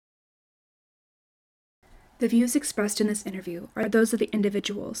The views expressed in this interview are those of the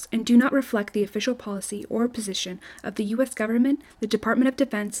individuals and do not reflect the official policy or position of the U.S. government, the Department of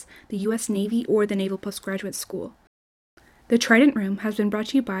Defense, the U.S. Navy, or the Naval Postgraduate School. The Trident Room has been brought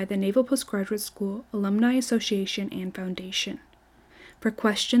to you by the Naval Postgraduate School Alumni Association and Foundation. For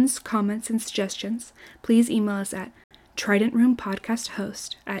questions, comments, and suggestions, please email us at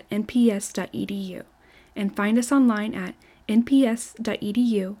tridentroompodcasthost@nps.edu and find us online at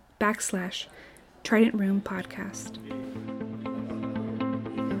nps.edu/Trident Room Podcast.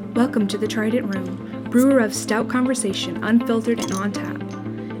 Welcome to the Trident Room, brewer of stout conversation, unfiltered and on tap.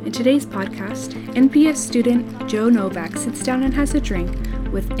 In today's podcast, NPS student Joe Novak sits down and has a drink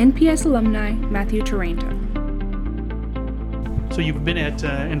with NPS alumni Matthew Taranto. So you've been at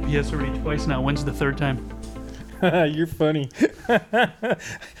NPS already twice now. When's the third time? You're funny.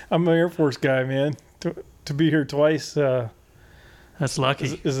 I'm an Air Force guy, man. To be here twice, That's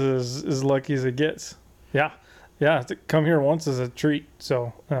lucky. is as lucky as it gets. Yeah. To come here once is a treat.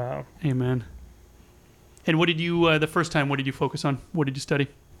 So, Amen. And what did you, the first time, what did you focus on? What did you study?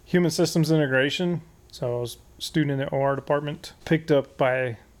 human systems integration. So I was a student in the OR department, picked up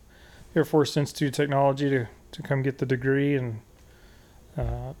by Air Force Institute of Technology to come get the degree, and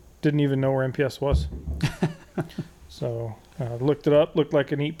didn't even know where NPS was. So looked it up, looked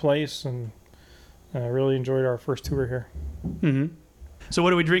like a neat place, and really enjoyed our first tour here. Mm-hmm. So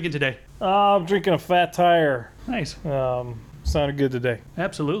what are we drinking today? I'm drinking a Fat Tire. Nice. Sounded good today.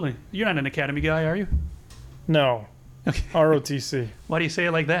 Absolutely. You're not an Academy guy, are you? No. Okay. ROTC. Why do you say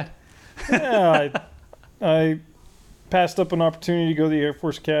it like that? Yeah, I passed up an opportunity to go to the Air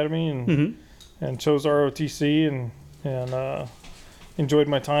Force Academy and chose ROTC and enjoyed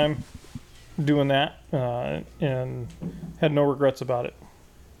my time doing that and had no regrets about it.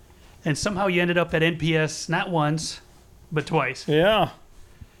 And somehow you ended up at NPS not once, but twice. Yeah.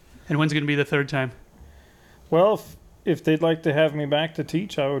 And when's going to be the third time? Well, if they'd like to have me back to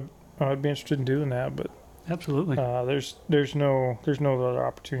teach, I would be interested in doing that. But Absolutely. there's no other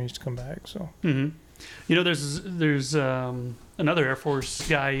opportunities to come back. So. Mm-hmm. You know, there's another Air Force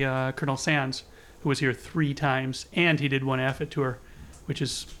guy, Colonel Sands, who was here 3 times, and he did one AFIT tour, which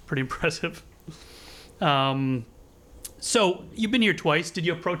is pretty impressive. So you've been here twice. Did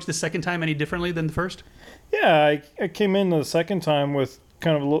you approach the second time any differently than the first? Yeah, I came in the second time with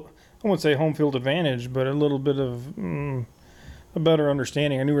kind of I wouldn't say home field advantage, but a little bit of a better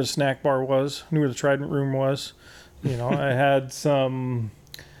understanding. I knew where the snack bar was, knew where the Trident Room was. You know, I had some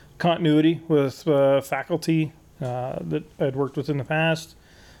continuity with faculty that I'd worked with in the past.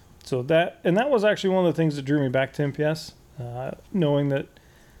 So that was actually one of the things that drew me back to NPS, knowing that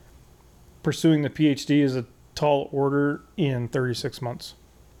pursuing the Ph.D. is a tall order in 36 months.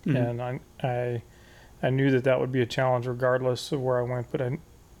 Mm-hmm. And I knew that would be a challenge regardless of where I went, but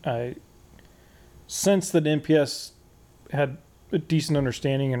I sensed that NPS had a decent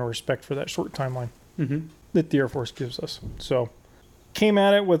understanding and a respect for that short timeline that the Air Force gives us. So came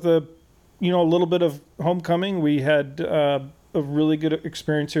at it with a little bit of homecoming. We had a really good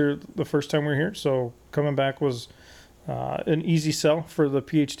experience here the first time we were here. So coming back was an easy sell for the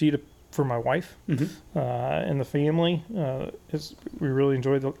PhD for my wife and the family. We really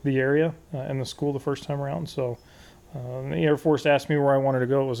enjoyed the area and the school the first time around. So the Air Force asked me where I wanted to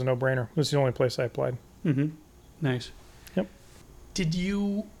go. It was a no-brainer. It was the only place I applied. Mm-hmm. Nice. Yep. Did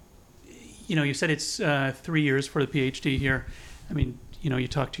you said it's 3 years for the PhD here. I mean, you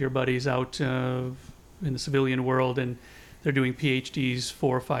talk to your buddies out in the civilian world, and they're doing PhDs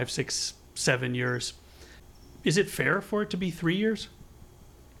 4, 5, 6, 7 years. Is it fair for it to be 3 years?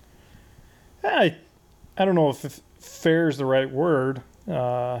 I don't know if fair is the right word.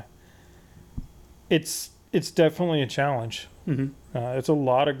 It's definitely a challenge. Mm-hmm. It's a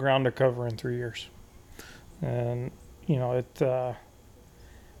lot of ground to cover in 3 years, and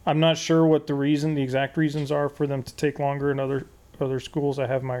I'm not sure what the exact reasons are for them to take longer in other schools. I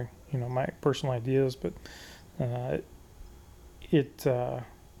have my my personal ideas, but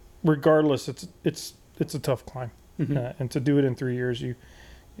regardless, it's a tough climb, and to do it in 3 years,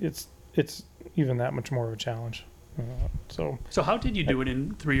 it's even that much more of a challenge. So how did you do it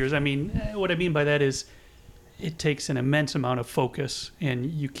in 3 years? I mean, what I mean by that is it takes an immense amount of focus, and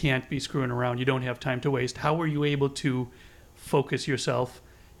you can't be screwing around. You don't have time to waste. How were you able to focus yourself,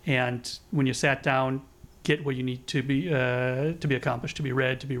 and when you sat down, get what you need to be accomplished, to be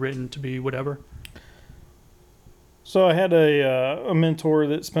read, to be written, to be whatever? So I had a mentor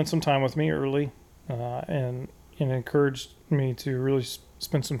that spent some time with me early, and encouraged me to really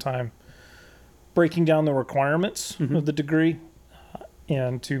spend some time breaking down the requirements of the degree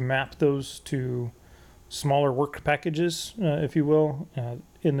and to map those to smaller work packages, if you will, and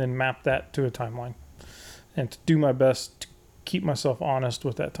then map that to a timeline. and to do my best to keep myself honest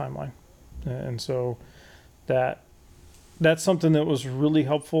with that timeline. And so that's something that was really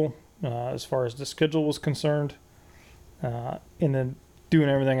helpful as far as the schedule was concerned, and then doing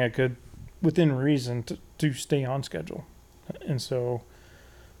everything I could within reason to stay on schedule. And so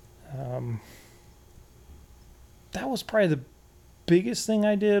that was probably the biggest thing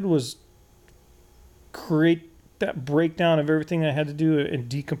I did, was create that breakdown of everything I had to do and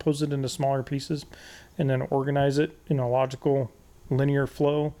decompose it into smaller pieces, and then organize it in a logical, linear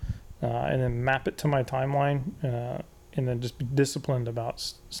flow, and then map it to my timeline, and then just be disciplined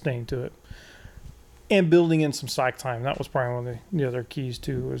about staying to it and building in some slack time. That was probably one of the other keys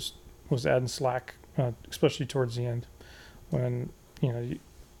too, was adding slack, especially towards the end when you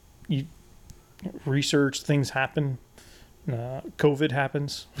research, things happen. COVID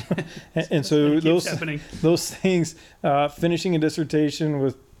happens, and so those things. Finishing a dissertation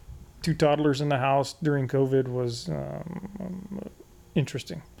with 2 toddlers in the house during COVID was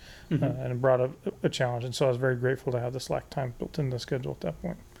interesting, and it brought a challenge. And so I was very grateful to have the slack time built into the schedule at that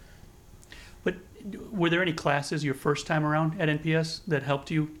point. But were there any classes your first time around at NPS that helped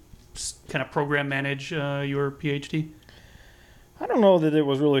you kind of program manage your PhD? I don't know that it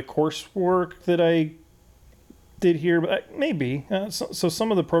was really coursework that I did here, but maybe. So some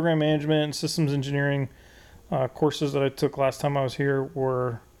of the program management and systems engineering courses that I took last time I was here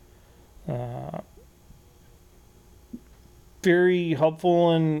were very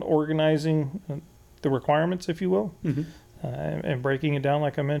helpful in organizing the requirements, if you will, and breaking it down,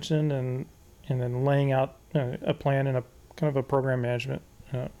 like I mentioned, and then laying out a plan in a kind of a program management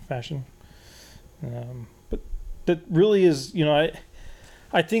fashion. But that really is,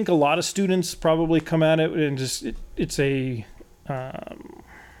 I think a lot of students probably come at it and just they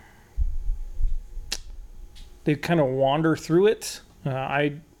kind of wander through it.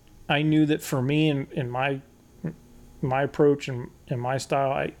 I knew that for me and my approach and my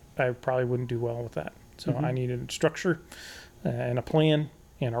style, I probably wouldn't do well with that. So I needed structure and a plan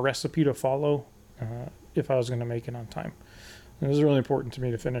and a recipe to follow if I was going to make it on time. And it was really important to me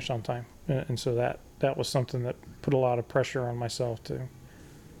to finish on time, and so that was something that put a lot of pressure on myself to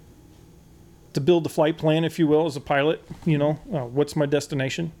build the flight plan, if you will, as a pilot. What's my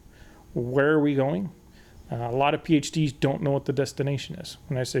destination? Where are we going? A lot of PhDs don't know what the destination is.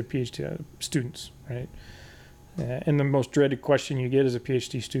 When I say PhD, students, right? And the most dreaded question you get as a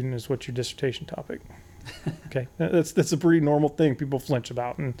PhD student is, what's your dissertation topic? Okay, that's a pretty normal thing people flinch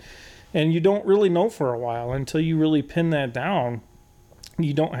about. And you don't really know for a while until you really pin that down.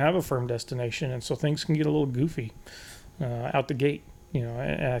 You don't have a firm destination, and so things can get a little goofy out the gate.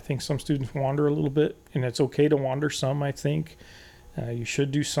 And I think some students wander a little bit, and it's okay to wander some, I think. You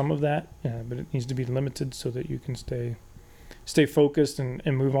should do some of that, but it needs to be limited so that you can stay focused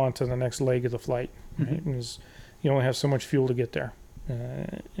and move on to the next leg of the flight, right? Because you only have so much fuel to get there.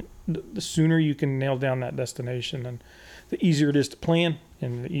 The sooner you can nail down that destination, and the easier it is to plan,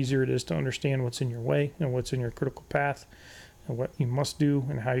 and the easier it is to understand what's in your way and what's in your critical path and what you must do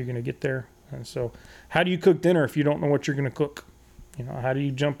and how you're going to get there. And so how do you cook dinner if you don't know what you're going to cook? How do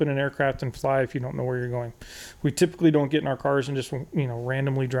you jump in an aircraft and fly if you don't know where you're going? We typically don't get in our cars and just,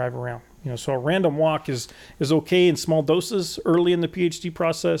 randomly drive around. So a random walk is okay in small doses early in the PhD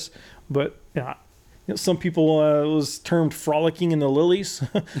process, but some people was termed frolicking in the lilies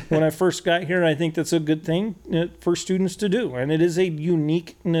when I first got here. I think that's a good thing for students to do, and it is a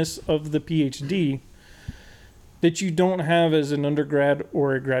uniqueness of the PhD that you don't have as an undergrad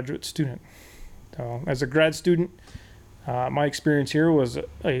or a graduate student. As a grad student, my experience here was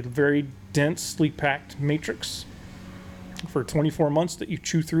a very densely packed matrix for 24 months that you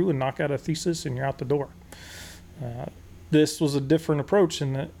chew through and knock out a thesis and you're out the door. This was a different approach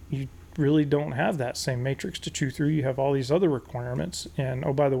in that you really don't have that same matrix to chew through. You have all these other requirements, and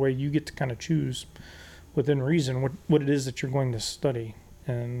oh, by the way, you get to kind of choose within reason what it is that you're going to study.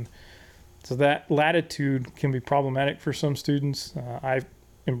 And so that latitude can be problematic for some students. I've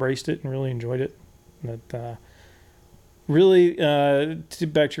embraced it and really enjoyed it. But really, to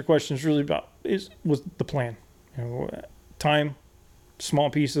back to your question, is really was the plan. Time, small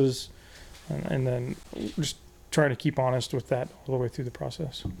pieces, and then just trying to keep honest with that all the way through the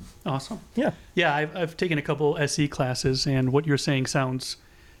process. Awesome. Yeah. Yeah, I've taken a couple SE classes, and what you're saying sounds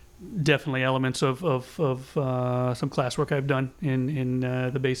definitely elements of some classwork I've done in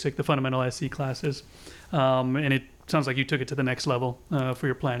the fundamental SE classes, and it sounds like you took it to the next level for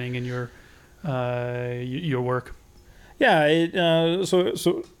your planning and your work. Yeah.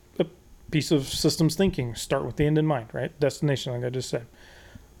 So a piece of systems thinking: start with the end in mind, right? Destination, like I just said.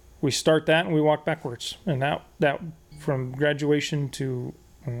 We start that and we walk backwards, and that from graduation to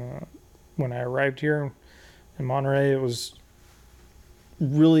when I arrived here, In Monterey, it was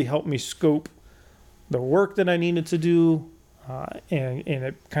really helped me scope the work that I needed to do, and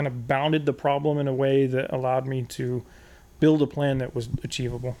it kind of bounded the problem in a way that allowed me to build a plan that was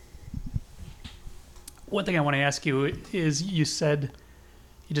achievable. One thing I want to ask you is, you said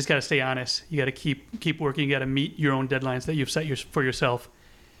you just got to stay honest. You got to keep working. You got to meet your own deadlines that you've set for yourself.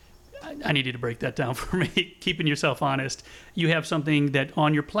 I need you to break that down for me. Keeping yourself honest. You have something that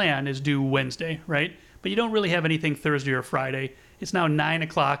on your plan is due Wednesday, right? But you don't really have anything Thursday or Friday. It's now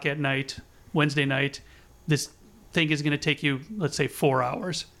 9:00 at night, Wednesday night. This thing is going to take you, let's say, 4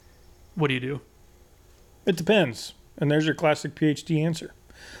 hours. What do you do? It depends. And there's your classic PhD answer,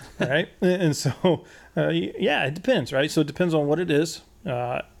 right? And so, yeah, it depends, right? So it depends on what it is.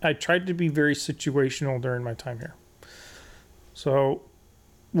 I tried to be very situational during my time here. So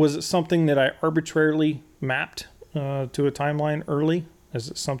was it something that I arbitrarily mapped to a timeline early? Is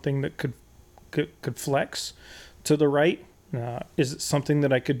it something that could flex to the right? Is it something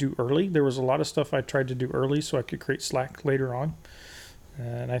that I could do early? There was a lot of stuff I tried to do early so I could create slack later on.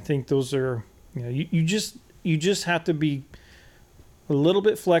 And I think those are, you just have to be a little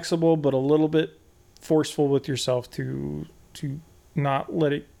bit flexible, but a little bit forceful with yourself to not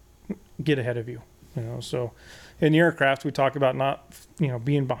let it get ahead of you. So in the aircraft, we talk about not,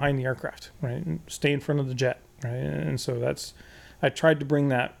 being behind the aircraft, right? And stay in front of the jet, right? And so I tried to bring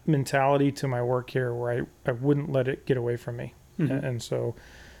that mentality to my work here where I wouldn't let it get away from me. Mm-hmm. And so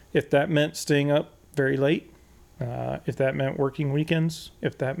if that meant staying up very late, if that meant working weekends,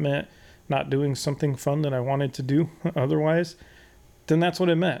 if that meant not doing something fun that I wanted to do otherwise, then that's what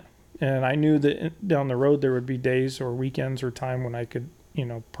it meant. And I knew that down the road there would be days or weekends or time when I could,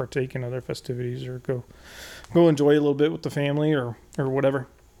 partake in other festivities or go enjoy a little bit with the family or whatever.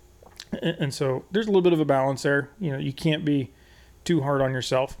 And so there's a little bit of a balance there. You can't be too hard on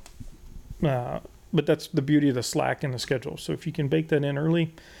yourself. But that's the beauty of the slack in the schedule. So if you can bake that in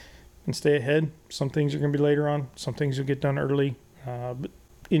early and stay ahead, some things are going to be later on, some things you'll get done early. But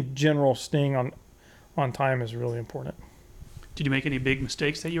in general, staying on time is really important. Did you make any big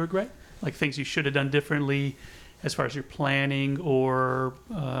mistakes that you regret? Like things you should have done differently as far as your planning or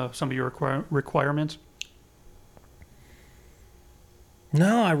some of your requirements?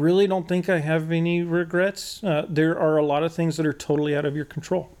 No, I really don't think I have any regrets. There are a lot of things that are totally out of your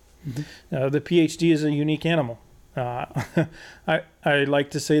control. Mm-hmm. The Ph.D. is a unique animal. I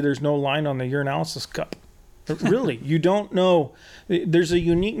like to say there's no line on the urinalysis cup. But really, you don't know. There's a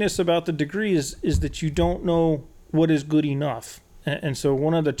uniqueness about the degree is that you don't know what is good enough. And so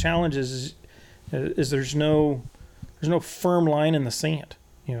one of the challenges is there's no firm line in the sand.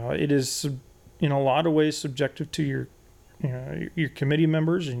 It is in a lot of ways subjective to your committee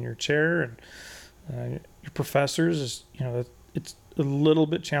members and your chair and your professors. It's a little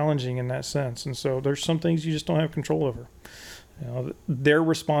bit challenging in that sense. And so there's some things you just don't have control over. Their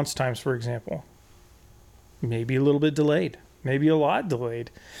response times, for example, may be a little bit delayed, maybe a lot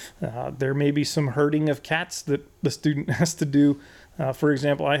delayed. There may be some herding of cats that the student has to do. For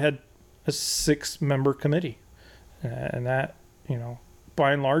example, I had a 6-member committee, and that,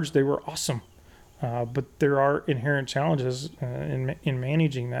 by and large, they were awesome. But there are inherent challenges in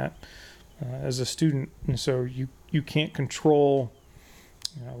managing that as a student. And so you can't control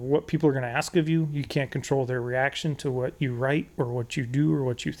what people are going to ask of you. You can't control their reaction to what you write or what you do or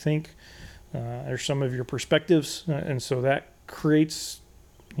what you think. Or some of your perspectives. And so that creates,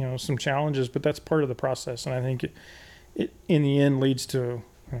 some challenges, but that's part of the process. And I think it in the end leads to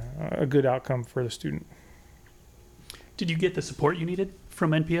a good outcome for the student. Did you get the support you needed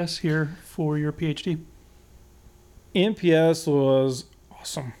from NPS here for your PhD? NPS was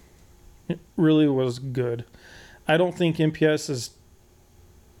awesome. It really was good. I don't think NPS is,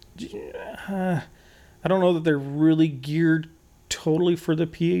 I don't know that they're really geared totally for the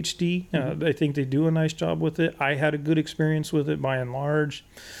PhD. Mm-hmm. I think they do a nice job with it. I had a good experience with it by and large.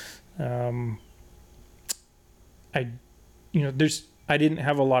 I didn't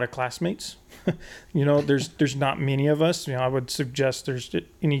have a lot of classmates. There's not many of us. I would suggest there's at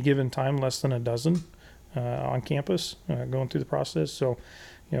any given time less than a dozen on campus going through the process. So,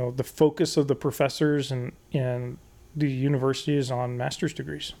 the focus of the professors and the university is on master's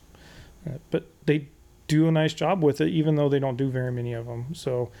degrees, but they do a nice job with it, even though they don't do very many of them.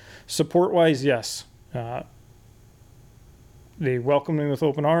 So support-wise, yes. They welcome me with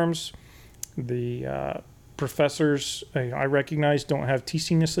open arms. The professors, I recognize, don't have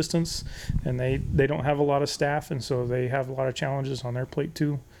teaching assistants, and they don't have a lot of staff, and so they have a lot of challenges on their plate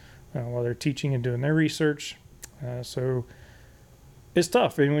too while they're teaching and doing their research. So it's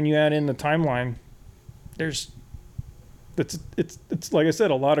tough. And when you add in the timeline, it's like I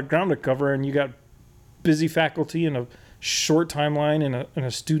said, a lot of ground to cover, and you got busy faculty and a short timeline and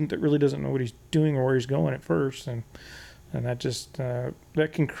a student that really doesn't know what he's doing or where he's going at first. And that just,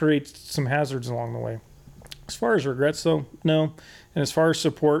 that can create some hazards along the way. As far as regrets, though, no. And as far as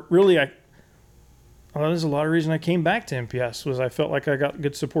support, really, there's a lot of reason I came back to NPS was I felt like I got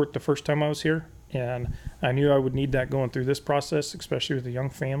good support the first time I was here. And I knew I would need that going through this process, especially with a young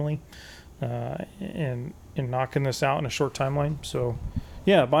family, and knocking this out in a short timeline. So,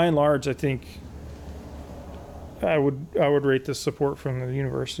 yeah, by and large, I think I would rate the support from the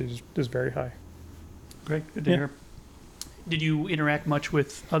university as very high. Great, good to hear. Did you interact much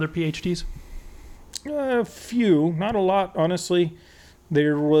with other PhDs? A few, not a lot, honestly.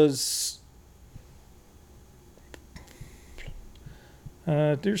 There was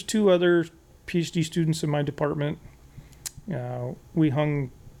there's 2 other PhD students in my department. We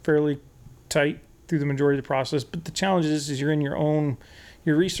hung fairly tight through the majority of the process, but the challenge is you're in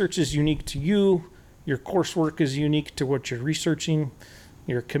your research is unique to you, your coursework is unique to what you're researching,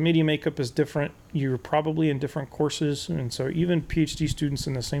 your committee makeup is different, you're probably in different courses, and so even PhD students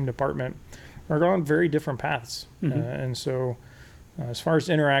in the same department are on very different paths. And so as far as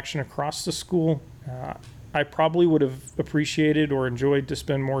interaction across the school, I probably would have appreciated or enjoyed to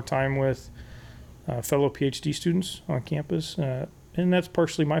spend more time with fellow PhD students on campus. And that's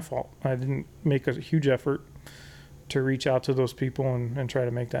partially my fault. I didn't make a huge effort to reach out to those people and try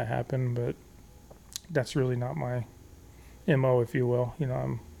to make that happen. But that's really not my MO, if you will.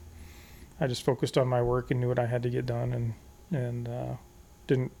 I just focused on my work and knew what I had to get done, and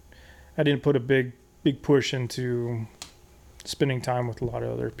didn't put a big push into spending time with a lot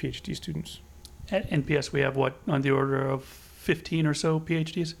of other PhD students. At NPS, we have on the order of 15 or so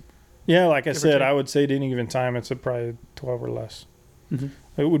PhDs? Yeah, like I said, I would say at any given time it's probably 12 or less. Mm-hmm.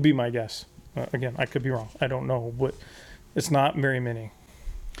 It would be my guess. Again, I could be wrong. I don't know, but it's not very many.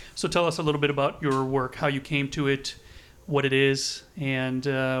 So tell us a little bit about your work, how you came to it, what it is, and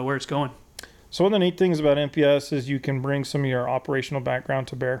where it's going. So one of the neat things about NPS is you can bring some of your operational background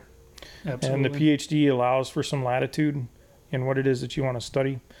to bear. Absolutely. And the PhD allows for some latitude in what it is that you want to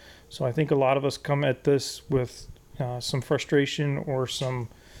study. So I think a lot of us come at this with some frustration or some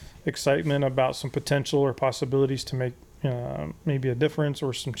excitement about some potential or possibilities to make maybe a difference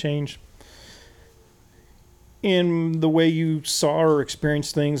or some change in the way you saw or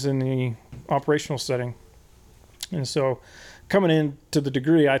experienced things in the operational setting. And so coming into the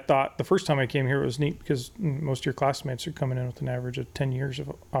degree, I thought the first time I came here it was neat because most of your classmates are coming in with an average of 10 years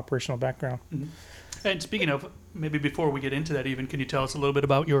of operational background. Mm-hmm. And speaking of, maybe before we get into that even, can you tell us a little bit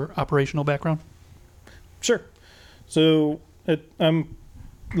about your operational background? Sure. So I'm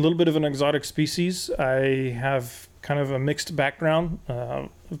a little bit of an exotic species. I have kind of a mixed background, a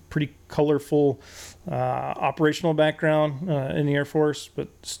pretty colorful operational background in the Air Force, but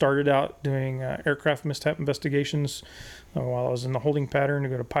started out doing aircraft mishap investigations while I was in the holding pattern to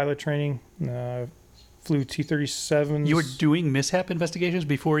go to pilot training. Flew T-37s. You were doing mishap investigations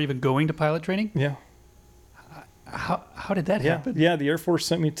before even going to pilot training? Yeah. How did that happen? Yeah, the Air Force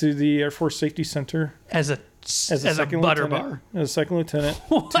sent me to the Air Force Safety Center as a second butter bar. As a second lieutenant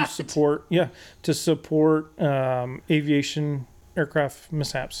to support aviation aircraft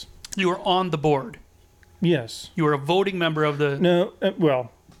mishaps. You were on the board. Yes. You were a voting member of the. No,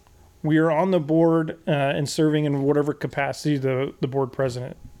 we are on the board and serving in whatever capacity the board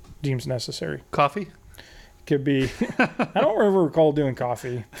president deems necessary. Coffee? Could be. I don't ever recall doing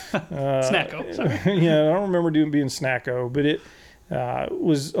coffee. Snacko. Sorry. Yeah, I don't remember being snacko, but it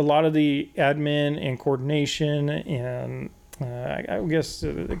was a lot of the admin and coordination and I guess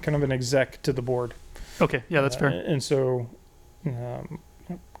kind of an exec to the board. Okay, yeah, that's fair. And so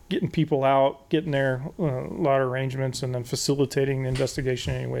getting people out, getting there, a lot of arrangements, and then facilitating the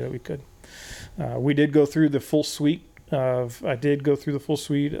investigation any way that we could. We did go through the full suite of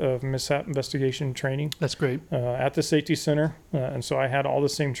mishap investigation training. That's great. At the safety center, and so I had all the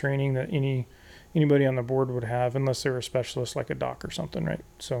same training that anybody on the board would have, unless they were a specialist like a doc or something, right?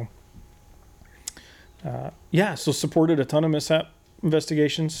 So, so supported a ton of mishap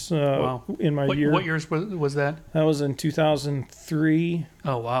investigations in my year. What years was that? That was in 2003.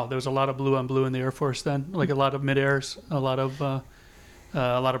 Oh wow, there was a lot of blue on blue in the Air Force then, like a lot of mid-airs, a lot of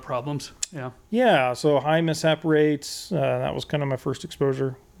problems. Yeah, so high mishap rates. That was kind of my first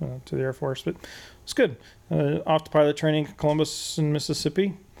exposure to the Air Force, but it's good. Off to pilot training, Columbus in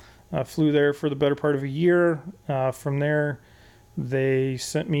Mississippi. Flew there for the better part of a year. From there, they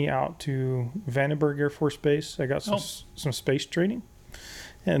sent me out to Vandenberg Air Force Base. I got some space training.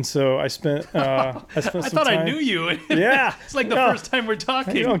 And so I spent some time. I thought I knew you. Yeah. It's like the first time we're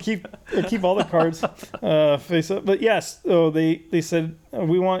talking. You don't keep all the cards face up. But yes, so they said,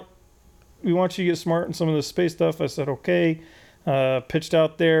 we want we want you to get smart in some of the space stuff. I said, okay. Pitched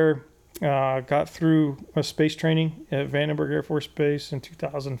out there, got through a space training at Vandenberg Air Force Base in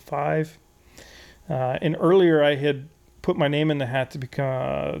 2005. And earlier I had put my name in the hat to be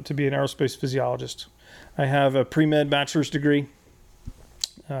an aerospace physiologist. I have a pre-med bachelor's degree.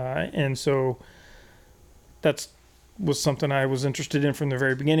 And so that was something I was interested in from the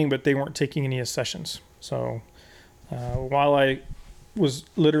very beginning, but they weren't taking any sessions. So while I was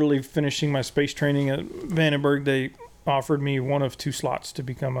literally finishing my space training at Vandenberg, they offered me one of 2 slots to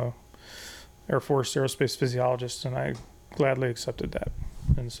become a Air Force aerospace physiologist, and I gladly accepted that.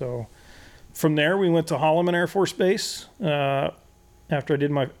 And so from there, we went to Holloman Air Force Base after I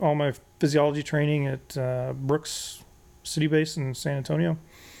did all my physiology training at Brooks City Base in San Antonio.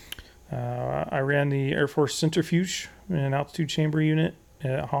 I ran the Air Force centrifuge and altitude chamber unit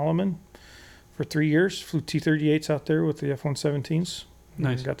at Holloman for 3 years. Flew T-38s out there with the F-117s.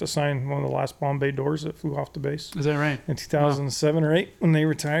 Nice. Got to sign one of the last bomb bay doors that flew off the base. Is that right? In 2007 or 8 when they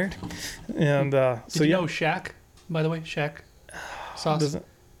retired. And Did you know Shaq, by the way? Shaq Sauce?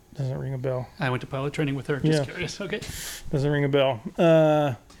 Doesn't ring a bell. I went to pilot training with her. Just curious. Okay. Doesn't ring a bell.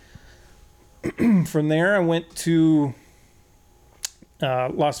 From there, I went to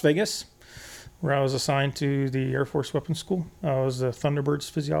Las Vegas, where I was assigned to the Air Force Weapons School. I was a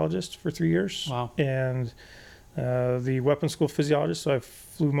Thunderbirds physiologist for 3 years. Wow. And the weapons school physiologist, so I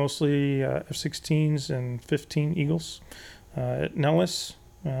flew mostly F-16s and 15 Eagles. At Nellis,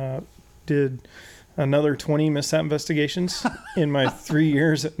 did another 20 mishap investigations in my 3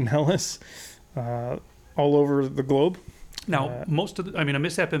 years at Nellis, all over the globe. Now, a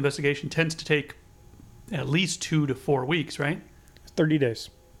mishap investigation tends to take at least 2 to 4 weeks, right? 30 days,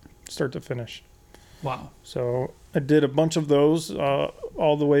 start to finish. Wow. So I did a bunch of those,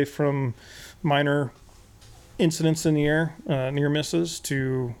 all the way from minor incidents in the air, near misses,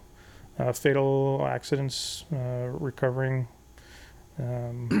 to fatal accidents, recovering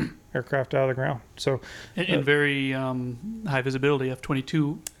aircraft out of the ground. So, and very high visibility,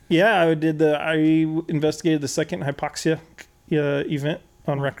 F-22. Yeah, I investigated the second hypoxia event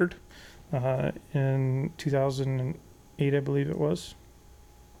on record in 2008, I believe it was,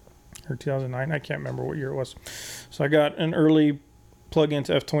 or 2009. I can't remember what year it was. So I got an early plug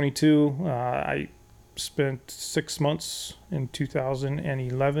into F-22. I spent 6 months in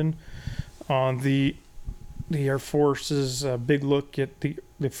 2011 on the Air Force's big look at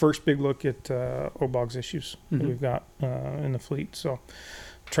the first big look at OBOGS issues that we've got in the fleet. So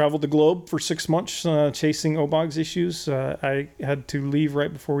traveled the globe for 6 months chasing OBOGS issues. I had to leave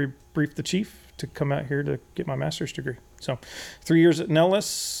right before we briefed the chief to come out here to get my master's degree. So 3 years at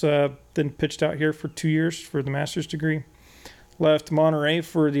Nellis, then pitched out here for 2 years for the master's degree. Left Monterey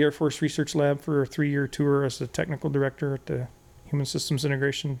for the Air Force Research Lab for a 3-year tour as the technical director at the Human Systems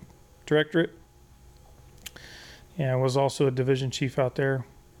Integration Directorate. And was also a division chief out there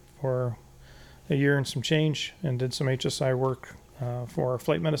for a year and some change, and did some HSI work for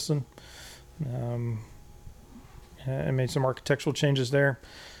flight medicine, and made some architectural changes there.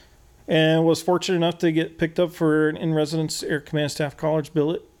 And was fortunate enough to get picked up for an in-residence Air Command Staff College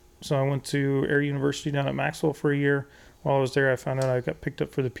billet. So I went to Air University down at Maxwell for a year. While I was there, I found out I got picked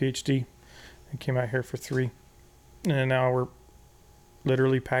up for the Ph.D. and came out here for 3. And now we're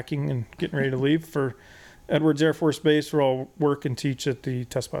literally packing and getting ready to leave for Edwards Air Force Base, where I'll work and teach at the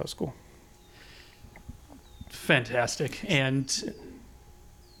Test Pilot School. Fantastic. And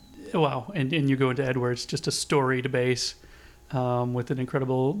wow, and you go into Edwards, just a storied base with an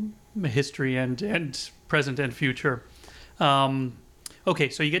incredible history and present and future. Okay,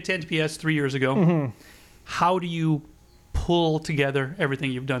 so you get to NPS 3 years ago. Mm-hmm. How do you pull together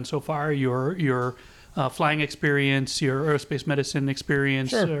everything you've done so far? Your flying experience, your aerospace medicine experience,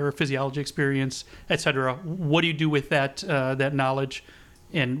 Sure. or physiology experience, etc. What do you do with that knowledge,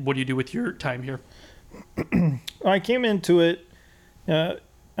 and what do you do with your time here? I came into it.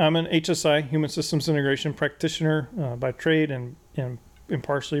 I'm an HSI, Human Systems Integration practitioner by trade and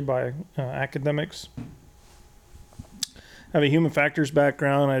partially by academics. I have a human factors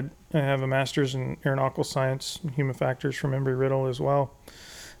background. I have a master's in aeronautical science and human factors from Embry-Riddle as well.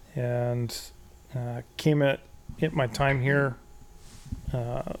 And came at my time here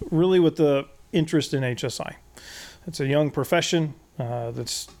really with the interest in HSI. It's a young profession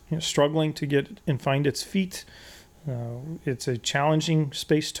that's struggling to get and find its feet. It's a challenging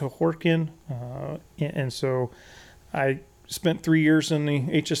space to work in. And so I spent 3 years in the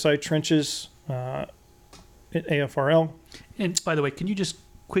HSI trenches at AFRL. And by the way, can you just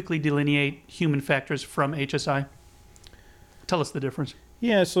quickly delineate human factors from HSI? Tell us the difference.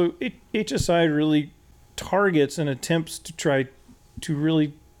 Yeah, so HSI really targets and attempts to try to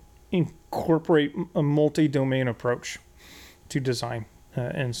really incorporate a multi-domain approach to design.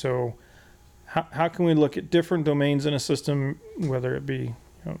 And so how can we look at different domains in a system, whether it be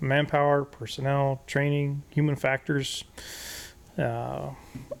manpower, personnel, training, human factors,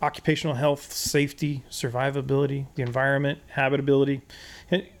 occupational health, safety, survivability, the environment, habitability,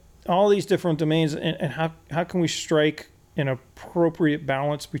 and all these different domains, and how can we strike an appropriate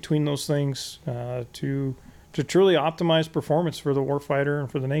balance between those things to truly optimize performance for the warfighter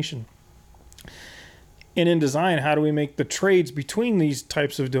and for the nation. And in design, how do we make the trades between these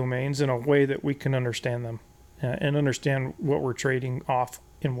types of domains in a way that we can understand them and understand what we're trading off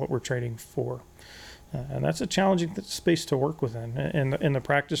and what we're trading for? And that's a challenging space to work within. And the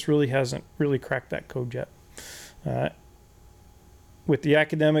practice really hasn't really cracked that code yet. With the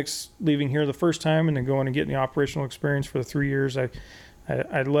academics leaving here the first time and then going and getting the operational experience for the 3 years, I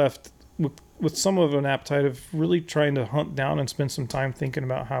left with some of an appetite of really trying to hunt down and spend some time thinking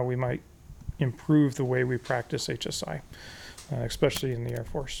about how we might improve the way we practice HSI, especially in the Air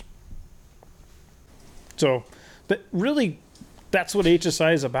Force. So that's what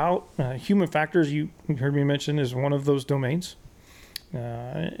HSI is about. Human factors, you heard me mention, is one of those domains.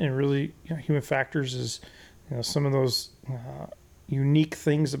 And really, human factors is some of those unique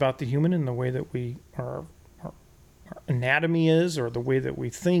things about the human and the way that our anatomy is, or the way that we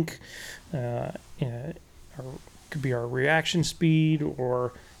think, or could be our reaction speed,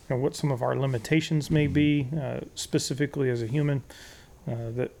 or what some of our limitations may be, specifically as a human,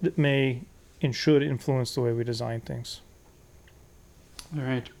 that may and should influence the way we design things. All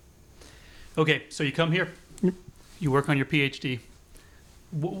right. Okay, so you come here, you work on your Ph.D.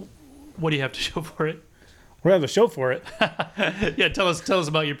 What do you have to show for it? We have a show for it. Yeah, tell us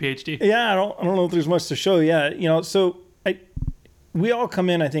about your PhD. Yeah, I don't know if there's much to show yet. So we all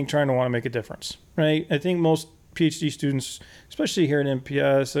come in, I think, trying to want to make a difference, right? I think most PhD students, especially here at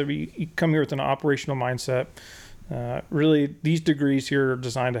NPS, you come here with an operational mindset. Really, these degrees here are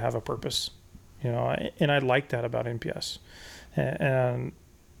designed to have a purpose, and I like that about NPS. And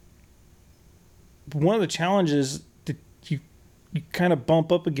one of the challenges that you kind of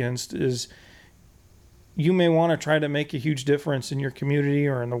bump up against is you may want to try to make a huge difference in your community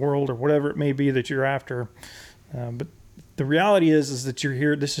or in the world or whatever it may be that you're after. But the reality is that you're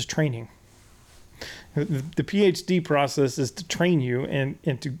here. This is training. The PhD process is to train you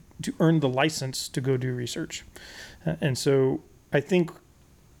and to earn the license to go do research. And so I think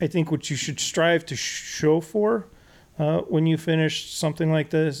what you should strive to show for when you finish something like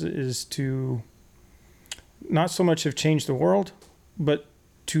this is to not so much have changed the world, but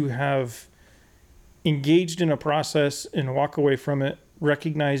to have engaged in a process and walk away from it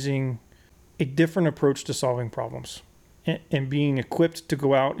recognizing a different approach to solving problems and being equipped to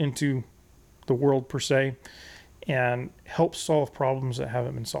go out into the world per se and help solve problems that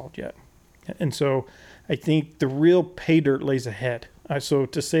haven't been solved yet. And so I think the real pay dirt lays ahead. So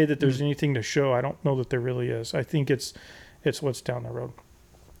to say that there's anything to show, I don't know that there really is. I think it's what's down the road.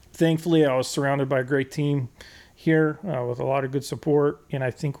 Thankfully, I was surrounded by a great team here with a lot of good support, and I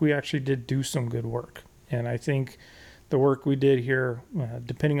think we actually did do some good work. And I think the work we did here,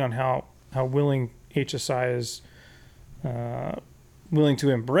 depending on how willing HSI is willing to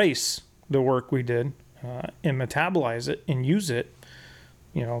embrace the work we did and metabolize it and use it,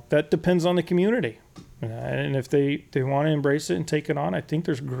 that depends on the community. And if they want to embrace it and take it on, I think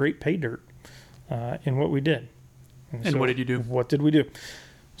there's great pay dirt in what we did. And so what did you do? What did we do?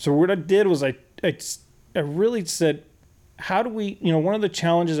 So what I did was I really said, how do we, one of the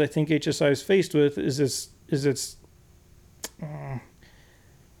challenges I think HSI is faced with is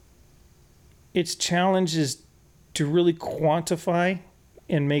its challenge is to really quantify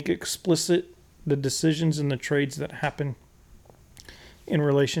and make explicit the decisions and the trades that happen in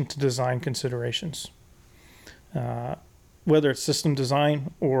relation to design considerations. Whether it's system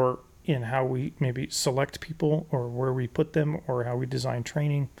design or in how we maybe select people or where we put them or how we design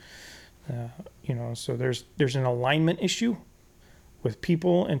training. So there's an alignment issue with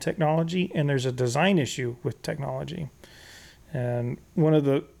people and technology, and there's a design issue with technology. And one of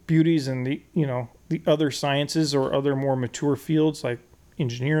the beauties in the other sciences or other more mature fields like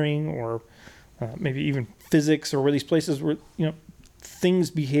engineering or maybe even physics, or where these places where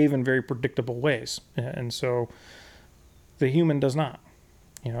things behave in very predictable ways, and so the human does not.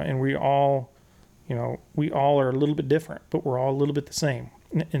 And we all are a little bit different, but we're all a little bit the same.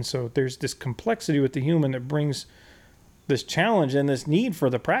 And so there's this complexity with the human that brings this challenge and this need for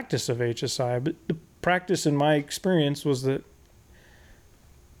the practice of HSI. But the practice, in my experience, was that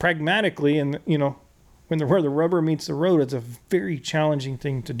pragmatically, and where the rubber meets the road, it's a very challenging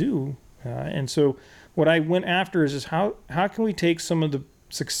thing to do. And so what I went after is how can we take some of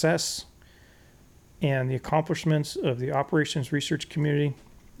success and the accomplishments of the operations research community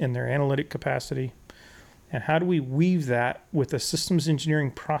and their analytic capacity? And how do we weave that with a systems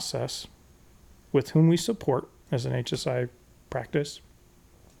engineering process with whom we support as an HSI practice?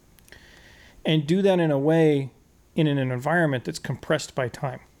 And do that in a way, in an environment that's compressed by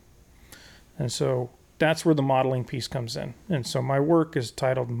time. And so that's where the modeling piece comes in. And so my work is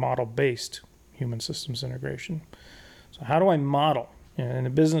titled Model-Based Human Systems Integration. So how do I model? In the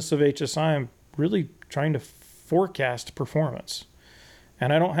business of HSI, I'm really trying to forecast performance.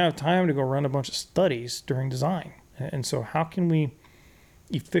 And I don't have time to go run a bunch of studies during design. And so how can we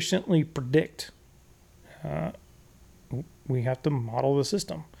efficiently predict? We have to model the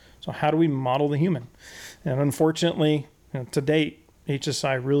system. So how do we model the human? And unfortunately, to date,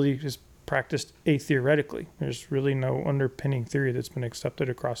 HSI really is practiced atheoretically. There's really no underpinning theory that's been accepted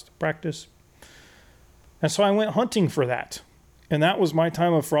across the practice. And so I went hunting for that. And that was my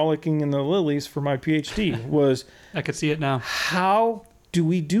time of frolicking in the lilies for my Ph.D. was I could see it now. How do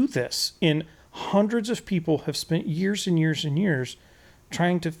we do this? And hundreds of people have spent years and years and years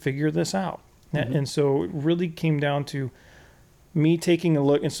trying to figure this out. Mm-hmm. And so it really came down to me taking a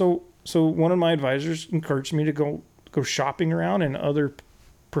look. And so one of my advisors encouraged me to go shopping around in other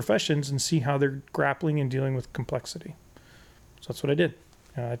professions and see how they're grappling and dealing with complexity. So that's what I did.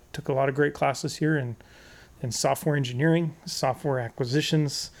 I took a lot of great classes here in software engineering, software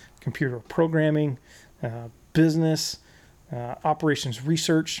acquisitions, computer programming, business, operations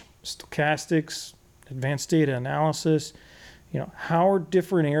research, stochastics, advanced data analysis. How are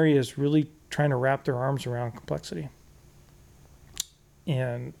different areas really trying to wrap their arms around complexity?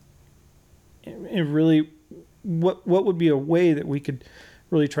 And it really, what would be a way that we could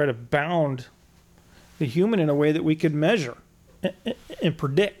really try to bound the human in a way that we could measure and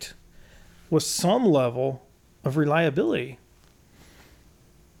predict with some level of reliability?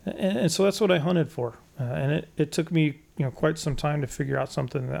 And so that's what I hunted for. And it took me quite some time to figure out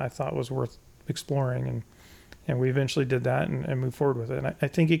something that I thought was worth exploring. And we eventually did that and moved forward with it. And I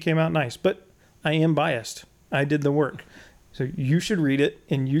think it came out nice. But I am biased. I did the work. So you should read it,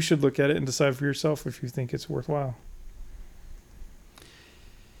 and you should look at it and decide for yourself if you think it's worthwhile.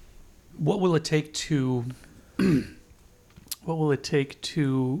 What will it take to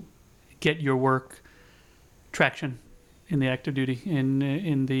get your work traction in the active duty, in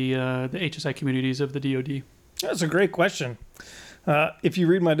the HSI communities of the DoD? That's a great question. If you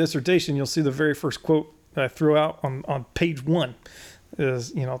read my dissertation, you'll see the very first quote that I threw out on page 1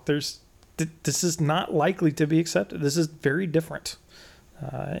 is, this is not likely to be accepted. This is very different.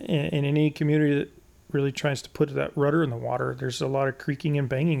 In any community that really tries to put that rudder in the water, there's a lot of creaking and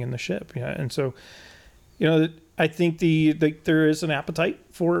banging in the ship. And so, I think there is an appetite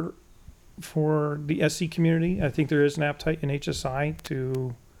for the SC community. I think there is an appetite in HSI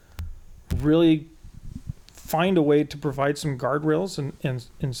to really find a way to provide some guardrails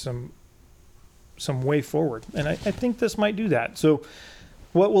and some way forward. And I think this might do that. So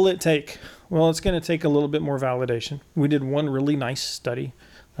what will it take? Well, it's going to take a little bit more validation. We did one really nice study.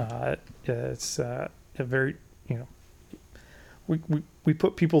 It's a very, we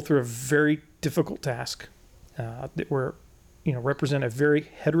put people through a very difficult task that were, represent a very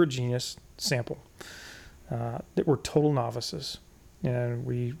heterogeneous sample that were total novices. And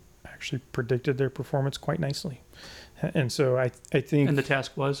we actually predicted their performance quite nicely. And so I think... And the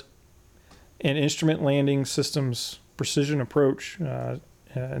task was? An instrument landing systems precision approach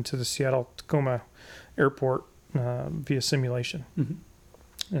into the Seattle-Tacoma airport via simulation.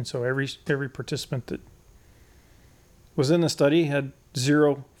 Mm-hmm. And so every participant that was in the study had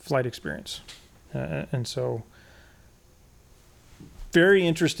 0 flight experience. And so very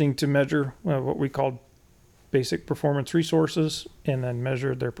interesting to measure what we called basic performance resources and then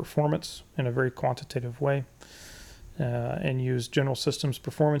measure their performance in a very quantitative way and use general systems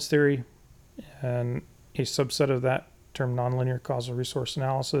performance theory and a subset of that term nonlinear causal resource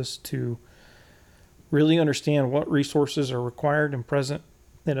analysis to really understand what resources are required and present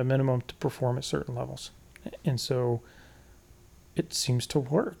at a minimum to perform at certain levels. And so it seems to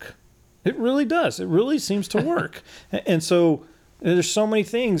work. It really does. It really seems to work. And so there's so many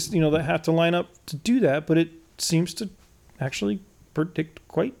things, that have to line up to do that, but it seems to actually predict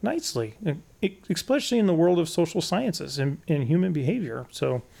quite nicely, especially in the world of social sciences and human behavior.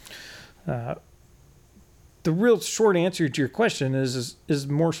 So the real short answer to your question is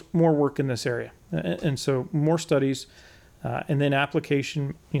more work in this area. And so more studies and then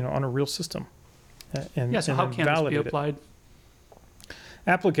application, on a real system. So how can this be applied?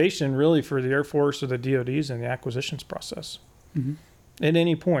 Application really for the Air Force or the DoDs and the acquisitions process. Mm-hmm. At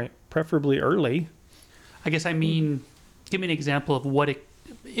any point, preferably early. I guess give me an example of what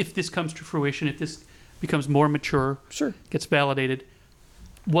if this comes to fruition, if this becomes more mature, Sure. gets validated,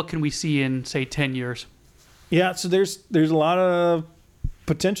 what can we see in, say, 10 years? Yeah, so there's a lot of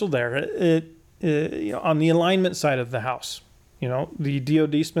potential there. On the alignment side of the house, the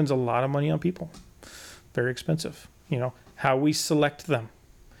DoD spends a lot of money on people, very expensive. How we select them.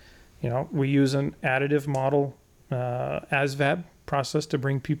 We use an additive model, ASVAB process to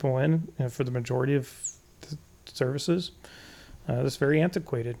bring people in for the majority of the services. That's very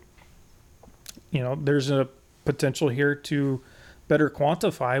antiquated. There's a potential here to better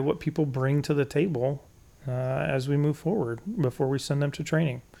quantify what people bring to the table as we move forward before we send them to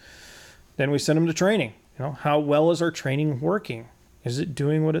training. Then we send them to training. How well is our training working? Is it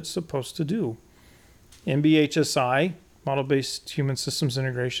doing what it's supposed to do? MBHSI, model-based human systems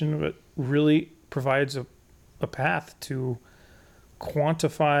integration, but really provides a path to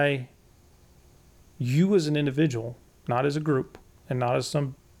quantify you as an individual, not as a group, and not as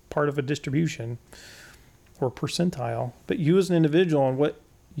some part of a distribution or percentile, but you as an individual and what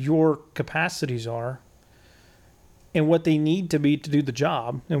your capacities are and what they need to be to do the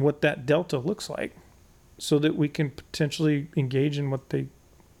job and what that delta looks like, so that we can potentially engage in what they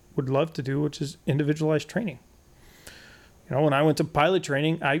would love to do, which is individualized training. When I went to pilot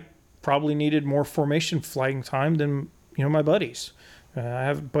training, I probably needed more formation flying time than, my buddies. I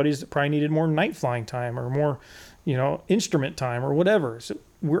have buddies that probably needed more night flying time or more, instrument time or whatever. So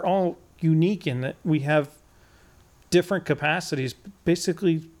we're all unique in that we have different capacities,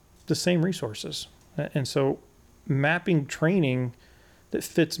 basically the same resources. And so mapping training that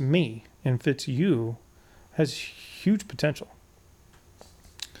fits me and fits you has huge potential.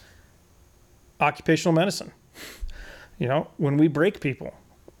 Occupational medicine. When we break people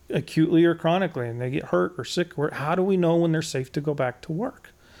acutely or chronically and they get hurt or sick, how do we know when they're safe to go back to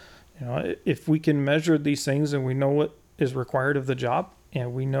work? If we can measure these things and we know what is required of the job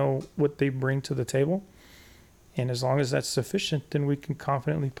and we know what they bring to the table, and as long as that's sufficient, then we can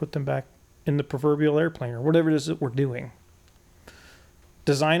confidently put them back in the proverbial airplane or whatever it is that we're doing.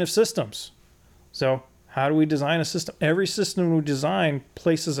 Design of systems. So how do we design a system? Every system we design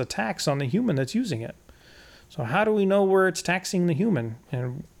places a tax on the human that's using it. So how do we know where it's taxing the human,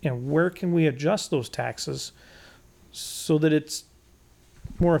 and where can we adjust those taxes so that it's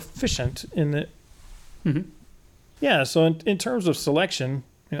more efficient in the... Mm-hmm. Yeah, so in terms of selection,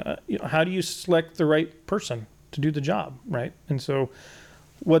 how do you select the right person to do the job, right? And so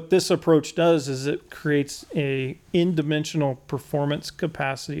what this approach does is it creates a in-dimensional performance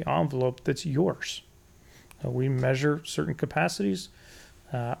capacity envelope that's yours. We measure certain capacities.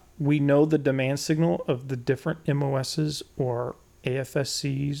 We know the demand signal of the different MOSs or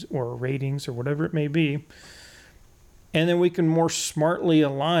AFSCs or ratings or whatever it may be. And then we can more smartly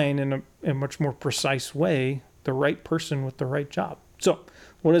align in a much more precise way the right person with the right job. So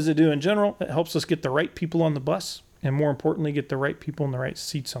what does it do in general? It helps us get the right people on the bus, and more importantly, get the right people in the right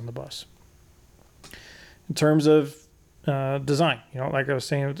seats on the bus. In terms of design, like I was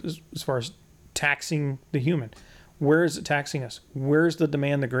saying, as far as taxing the human, where is it taxing us? Where's the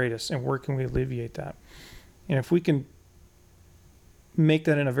demand the greatest, and where can we alleviate that? And if we can make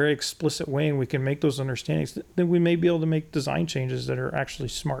that in a very explicit way and we can make those understandings, then we may be able to make design changes that are actually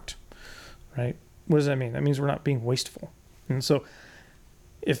smart, right? What does that mean? That means we're not being wasteful. And so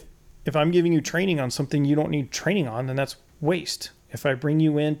if I'm giving you training on something you don't need training on, then that's waste. If I bring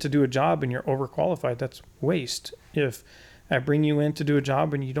you in to do a job and you're overqualified, that's waste. If I bring you in to do a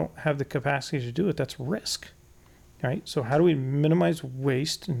job and you don't have the capacity to do it, that's risk, right? So how do we minimize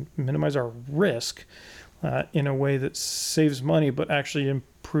waste and minimize our risk in a way that saves money but actually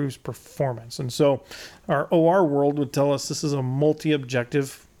improves performance? And so our OR world would tell us this is a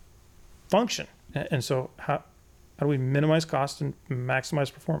multi-objective function. And so how do we minimize cost and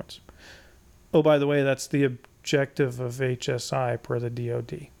maximize performance? Oh, by the way, that's the objective of HSI per the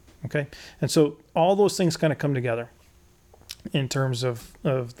DoD. Okay. And so all those things kind of come together in terms of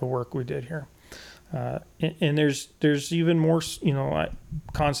the work we did here. And there's even more,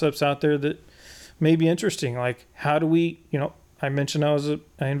 concepts out there that may be interesting. Like how do we, I mentioned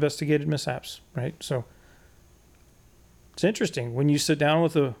I investigated mishaps, right? So it's interesting when you sit down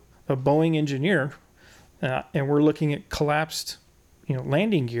with a Boeing engineer and we're looking at collapsed,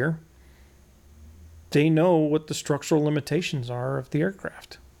 landing gear, they know what the structural limitations are of the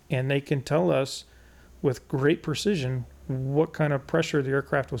aircraft. And they can tell us with great precision what kind of pressure the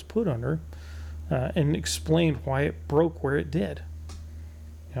aircraft was put under and explain why it broke where it did.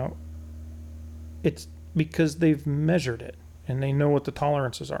 It's because they've measured it and they know what the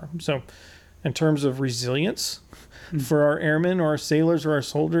tolerances are. So in terms of resilience for our airmen or our sailors or our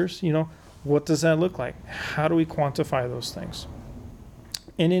soldiers, what does that look like? How do we quantify those things?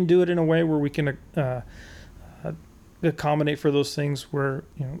 and then do it in a way where we can accommodate for those things where,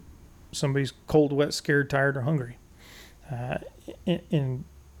 somebody's cold, wet, scared, tired, or hungry, and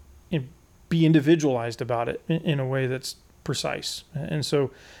be individualized about it in a way that's precise. And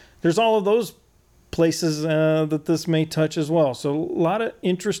so there's all of those places that this may touch as well. So a lot of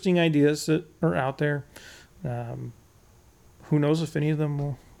interesting ideas that are out there. Who knows if any of them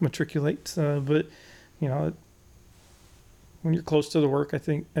will matriculate? But when you're close to the work, I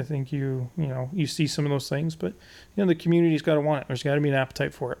think you see some of those things. But the community's got to want it. There's got to be an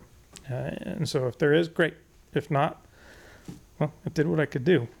appetite for it. And so if there is, great. If not, well, I did what I could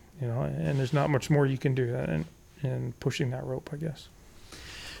do. And there's not much more you can do in pushing that rope, I guess.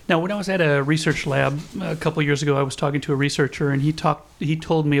 Now, when I was at a research lab a couple of years ago, I was talking to a researcher, and he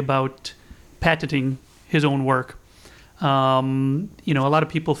told me about patenting his own work. A lot of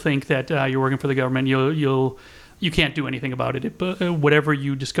people think that you're working for the government, you can't do anything about it. Whatever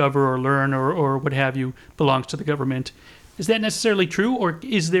you discover or learn or what have you belongs to the government. Is that necessarily true, or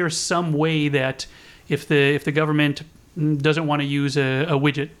is there some way that if the government doesn't want to use a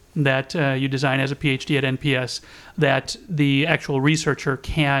widget that you design as a PhD at NPS, that the actual researcher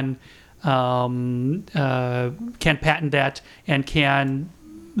can patent that and can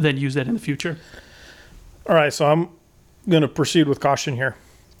then use that in the future? All right, so I'm going to proceed with caution here.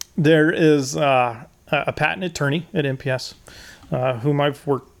 There is a patent attorney at NPS whom I've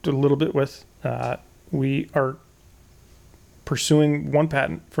worked a little bit with. We are pursuing one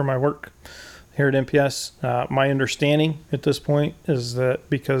patent for my work here at NPS. My understanding at this point is that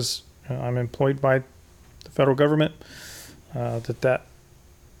because I'm employed by the federal government, that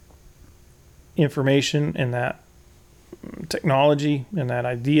information and that technology and that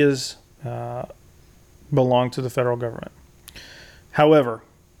ideas belong to the federal government. However,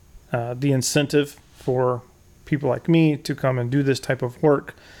 the incentive for people like me to come and do this type of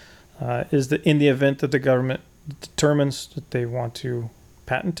work is that in the event that the government determines that they want to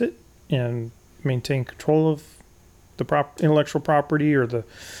patent it and maintain control of the intellectual property or the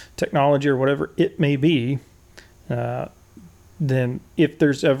technology or whatever it may be, then if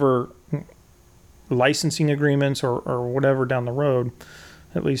there's ever licensing agreements or whatever down the road,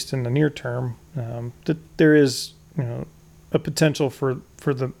 at least in the near term, that there is a potential for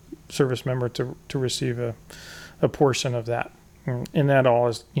the service member to receive a portion of that. And that all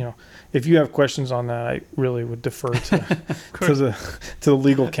is, if you have questions on that, I really would defer to the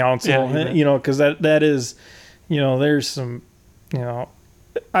legal counsel, because that is, there's some,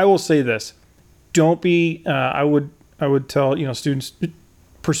 I will say this, don't be, I would tell, students,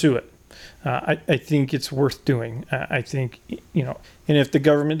 pursue it. I think it's worth doing. I think, and if the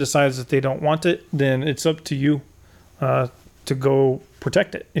government decides that they don't want it, then it's up to you to go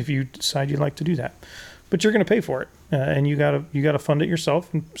protect it if you decide you'd like to do that. But you're going to pay for it, and you gotta fund it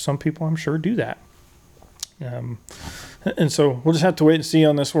yourself. And some people, I'm sure, do that. And so we'll just have to wait and see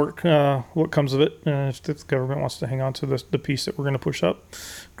on this work, what comes of it. If the government wants to hang on to the piece that we're going to push up,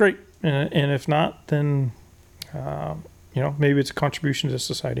 great. And if not, then maybe it's a contribution to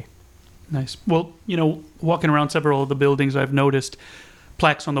society. Nice. Well, walking around several of the buildings, I've noticed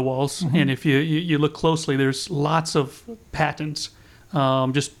plaques on the walls, and if you look closely, there's lots of patents,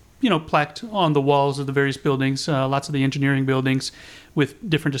 just plaqued on the walls of the various buildings, lots of the engineering buildings with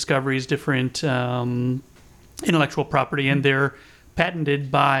different discoveries, different intellectual property, and they're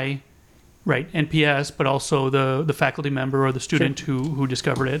patented by NPS, but also the faculty member or the student who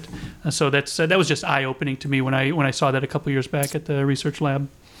discovered it. So that was just eye-opening to me when I saw that a couple years back at the research lab.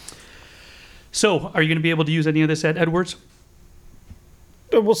 So, are you going to be able to use any of this at Edwards?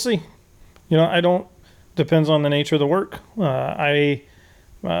 We'll see. I don't. Depends on the nature of the work. My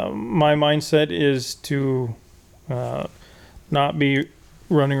mindset is to not be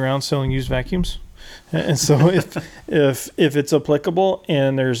running around selling used vacuums, and so if it's applicable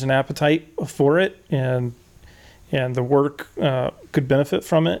and there's an appetite for it and the work could benefit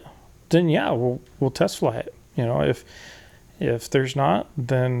from it, then yeah, we'll test fly it. If there's not,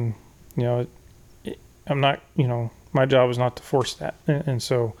 then I'm not. My job is not to force that, and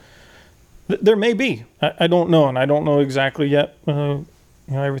so there may be. I don't know, and I don't know exactly yet.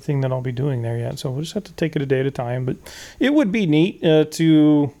 Everything that I'll be doing there yet. So we'll just have to take it a day at a time. But it would be neat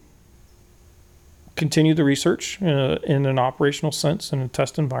to continue the research in an operational sense in a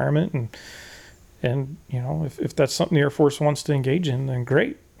test environment, and if that's something the Air Force wants to engage in, then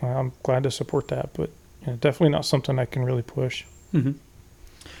great. I'm glad to support that, but definitely not something I can really push. Mm-hmm.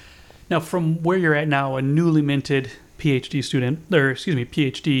 Now, from where you're at now, a newly minted PhD student,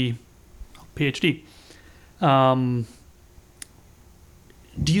 PhD.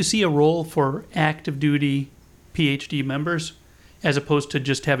 Do you see a role for active duty PhD members as opposed to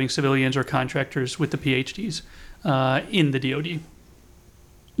just having civilians or contractors with the PhDs in the DoD?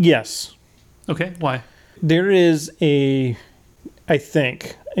 Yes. Okay, why? There is I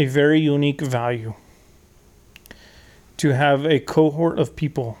think, a very unique value to have a cohort of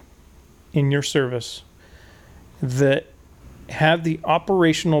people in your service that have the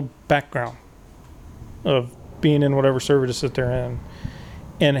operational background of being in whatever service that they're in,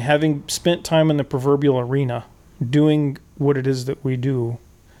 and having spent time in the proverbial arena doing what it is that we do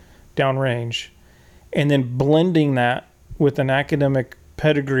downrange, and then blending that with an academic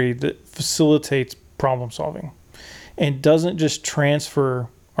pedigree that facilitates problem solving and doesn't just transfer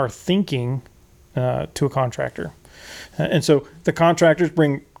our thinking to a contractor. And so the contractors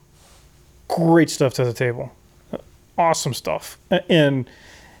bring great stuff to the table, awesome stuff.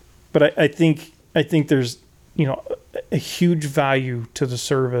 But I think there's, a huge value to the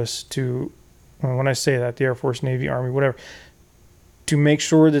service to, when I say that, the Air Force, Navy, Army, whatever, to make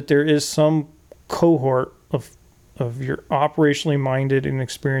sure that there is some cohort of your operationally minded and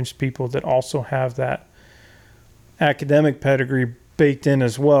experienced people that also have that academic pedigree baked in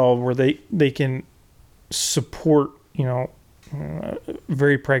as well, where they can support,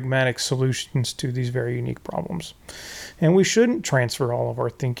 very pragmatic solutions to these very unique problems. And we shouldn't transfer all of our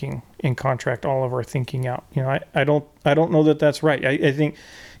thinking and contract all of our thinking out. I don't know that that's right. I think,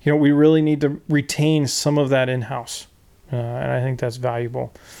 we really need to retain some of that in-house. And I think that's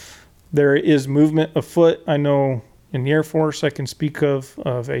valuable. There is movement afoot. I know in the Air Force, I can speak of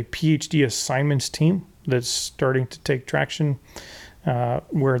a Ph.D. assignments team that's starting to take traction,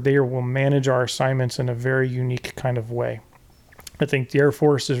 where they will manage our assignments in a very unique kind of way. I think the Air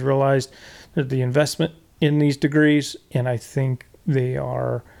Force has realized that the investment in these degrees, and I think they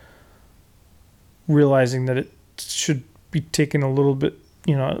are realizing that it should be taken a little bit,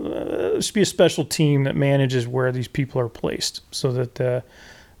 there should be a special team that manages where these people are placed, so that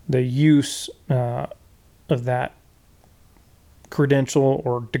the use of that credential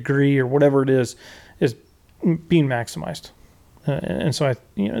or degree or whatever it is being maximized. And so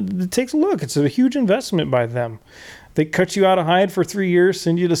it takes a look. It's a huge investment by them. They cut you out of hide for 3 years,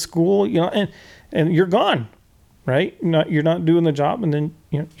 send you to school, and you're gone, right? You're not doing the job, and then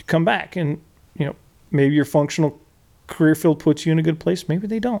you come back, and maybe your functional career field puts you in a good place. Maybe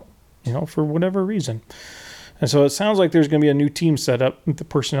they don't, for whatever reason. And so it sounds like there's going to be a new team set up at the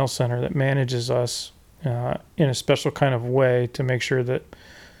Personnel Center that manages us in a special kind of way to make sure that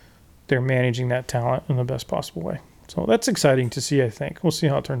they're managing that talent in the best possible way. So that's exciting to see, I think. We'll see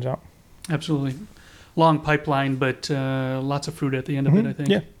how it turns out. Absolutely. Long pipeline, but lots of fruit at the end of it, I think.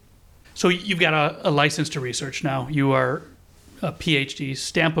 Yeah. So you've got a license to research now. You are a PhD,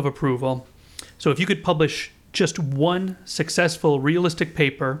 stamp of approval. So if you could publish just one successful, realistic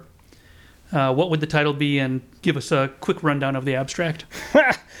paper, what would the title be? And give us a quick rundown of the abstract.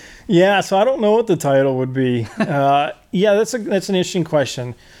 Yeah, so I don't know what the title would be. That's an interesting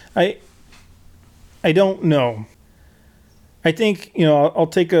question. I don't know. I think I'll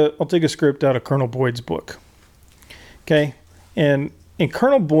take a script out of Colonel Boyd's book. Okay, and in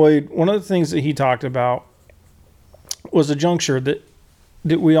Colonel Boyd, one of the things that he talked about was a juncture that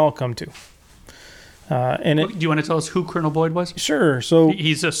we all come to. Do you want to tell us who Colonel Boyd was? Sure. So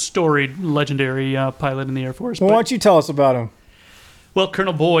he's a storied, legendary pilot in the Air Force. Well, why don't you tell us about him? Well,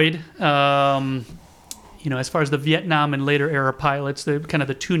 Colonel Boyd, as far as the Vietnam and later era pilots, the kind of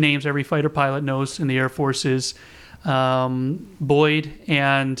the two names every fighter pilot knows in the Air Force is Boyd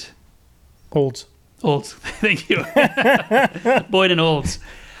and Olds. Olds, thank you. Boyd and Olds.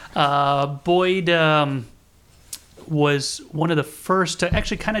 Boyd was one of the first to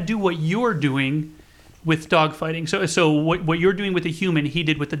actually kind of do what you're doing with dogfighting. So what you're doing with the human, he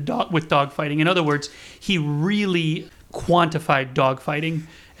did with dogfighting. In other words, he really quantified dogfighting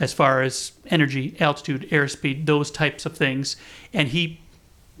as far as energy, altitude, airspeed, those types of things, and he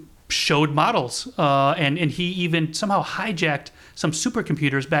showed models, and he even somehow hijacked some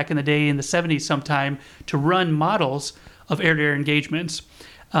supercomputers back in the day in the 70s sometime to run models of air-to-air engagements.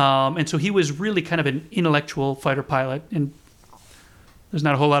 And so he was really kind of an intellectual fighter pilot, and there's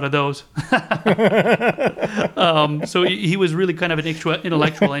not a whole lot of those. So he was really kind of an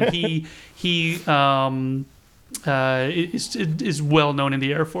intellectual, and he is well known in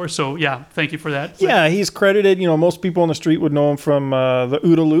the Air Force. So yeah, thank you for that. Yeah, he's credited. Most people on the street would know him from the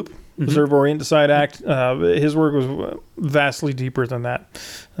OODA Loop, Observe, Orient, Decide, Act. His work was vastly deeper than that.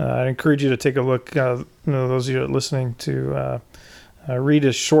 I'd encourage you to take a look. Those of you that are listening to read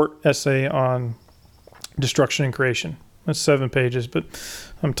his short essay on destruction and creation. That's 7 pages, but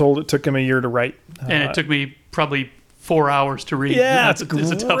I'm told it took him a year to write. And it took me probably 4 hours to read. Yeah, It's a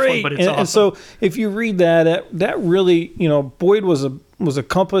tough one, great. but it's awesome. And so if you read that really, Boyd was a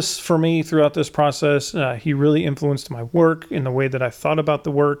compass for me throughout this process. He really influenced my work in the way that I thought about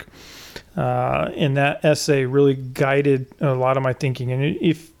the work. And that essay really guided a lot of my thinking. And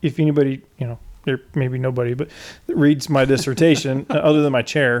if anybody, maybe nobody, but reads my dissertation, other than my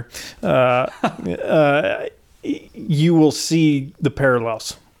chair, you will see the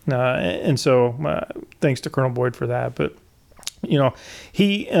parallels. And so thanks to Colonel Boyd for that. But,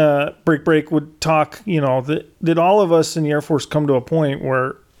 he, Break would talk, that all of us in the Air Force come to a point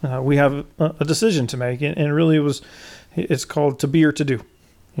where we have a decision to make. And really it's called to be or to do.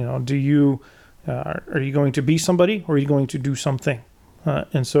 Do you, are you going to be somebody or are you going to do something?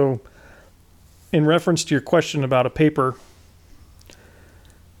 And so in reference to your question about a paper,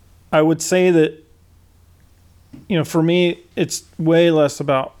 I would say that, for me, it's way less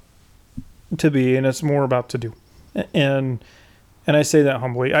about to be and it's more about to do. And I say that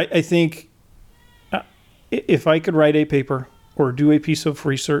humbly. I think if I could write a paper or do a piece of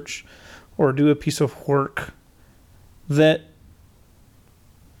research or do a piece of work that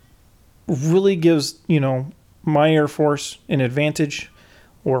really gives, my Air Force an advantage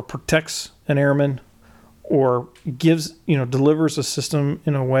or protects an airman or gives, delivers a system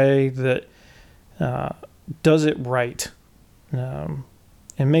in a way that does it right and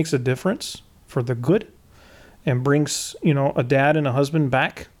makes a difference for the good and brings, a dad and a husband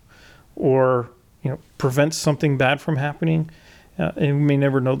back or, prevents something bad from happening, and we may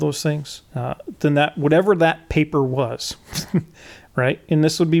never know those things, then that, whatever that paper was, right? And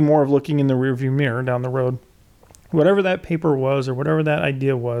this would be more of looking in the rearview mirror down the road. Whatever that paper was or whatever that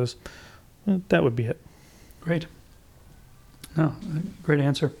idea was, that would be it. Great. No, great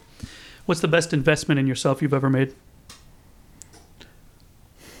answer. What's the best investment in yourself you've ever made?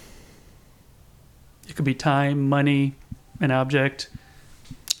 It could be time, money, an object,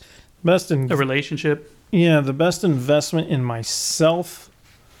 a relationship. Yeah, the best investment in myself.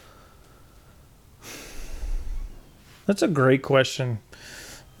 That's a great question.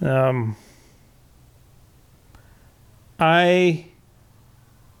 I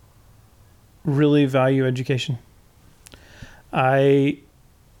really value education. I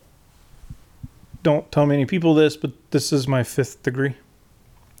don't tell many people this, but this is my 5th degree.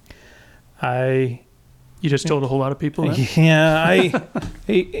 You just told a whole lot of people that? Yeah,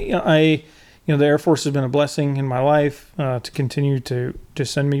 the Air Force has been a blessing in my life to continue to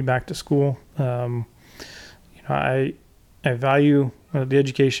send me back to school. I value the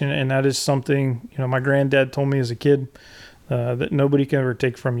education, and that is something, my granddad told me as a kid that nobody can ever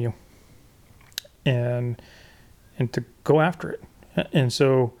take from you, and to go after it. And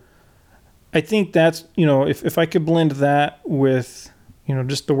so I think that's, if I could blend that with,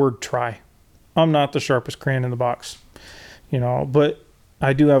 just the word try. I'm not the sharpest crayon in the box, but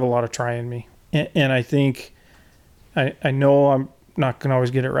I do have a lot of try in me. And I think I know I'm not going to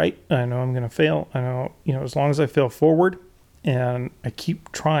always get it right. I know I'm going to fail. I know, as long as I fail forward and I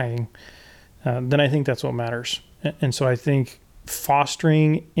keep trying, then I think that's what matters. And so I think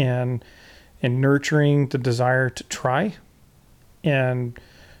fostering and nurturing the desire to try and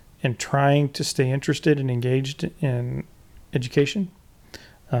trying to stay interested and engaged in education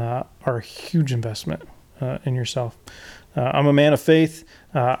are a huge investment in yourself. I'm a man of faith.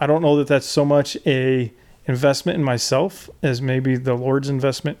 I don't know that that's so much a investment in myself as maybe the Lord's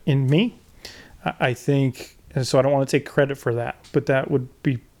investment in me. I think, and so I don't want to take credit for that, but that would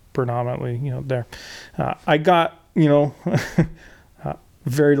be predominantly, there. I got,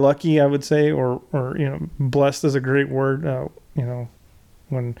 very lucky, I would say, or blessed is a great word.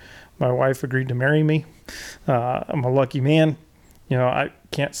 When my wife agreed to marry me, I'm a lucky man. I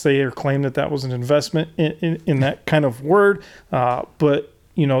can't say or claim that was an investment in that kind of word, but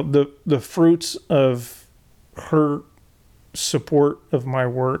the fruits of her support of my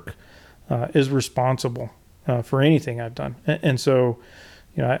work is responsible for anything I've done, and so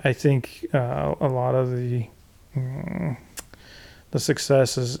I think a lot of the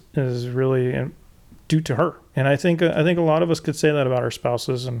success is really due to her, and I think a lot of us could say that about our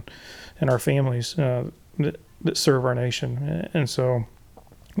spouses and our families that serve our nation. And so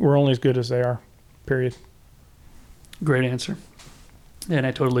we're only as good as they are, period. Great answer. And I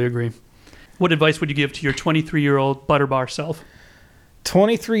totally agree. What advice would you give to your 23-year-old butterbar self?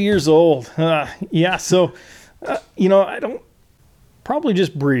 23 years old. Yeah. So, I don't probably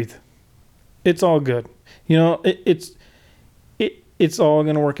just breathe. It's all good. It's all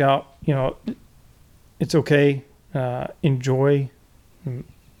going to work out. It's okay. Enjoy,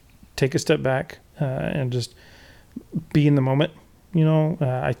 take a step back, and just be in the moment.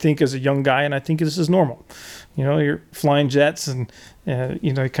 I think as a young guy, and I think this is normal. You're flying jets, and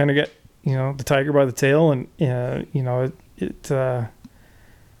you kind of get the tiger by the tail, and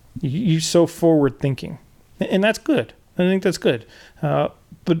you're so forward thinking, and that's good. I think that's good,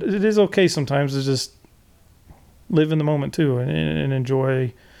 but it is okay sometimes to just live in the moment too, and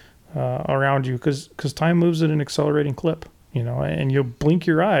enjoy around you, because time moves at an accelerating clip, and you'll blink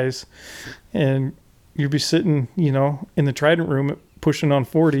your eyes, and you'll be sitting, in the Trident room pushing on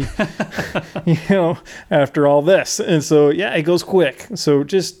 40, after all this. And so, yeah, it goes quick. So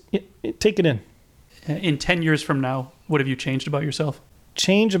just take it in. In 10 years from now, what have you changed about yourself?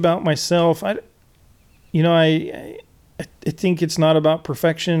 Change about myself. I think it's not about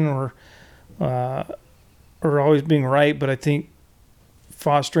perfection or always being right, but I think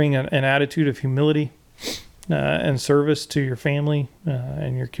fostering an attitude of humility and service to your family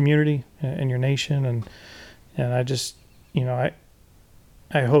and your community and your nation, and I just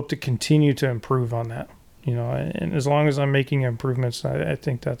I hope to continue to improve on that, and as long as I'm making improvements, I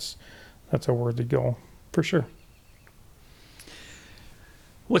think that's a worthy goal for sure.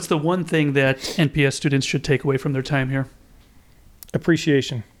 What's the one thing that NPS students should take away from their time here?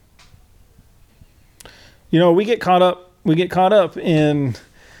 Appreciation. We get caught up in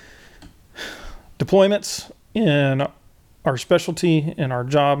deployments, in our specialty, in our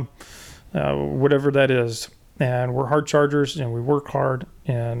job, whatever that is. And we're hard chargers, and we work hard,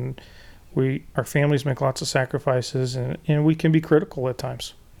 and our families make lots of sacrifices, and we can be critical at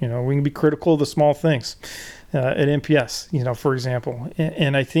times. We can be critical of the small things at NPS, for example.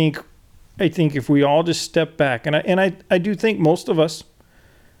 And I think if we all just step back, and I do think most of us,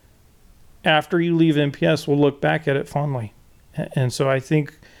 after you leave NPS, will look back at it fondly. And so I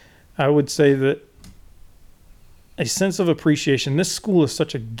think I would say that a sense of appreciation. This school is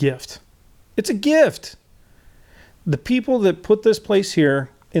such a gift. It's a gift. The people that put this place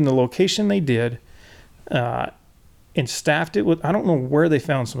here in the location they did, and staffed it with, I don't know where they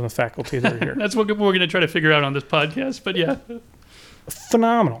found some of the faculty that are here. That's what we're going to try to figure out on this podcast, but yeah.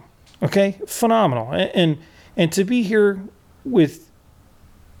 Phenomenal. Okay? Phenomenal. And to be here with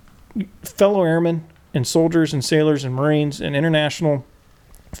fellow airmen and soldiers and sailors and Marines and international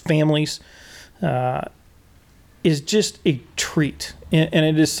families is just a treat. And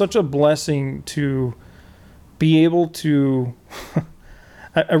it is such a blessing to be able to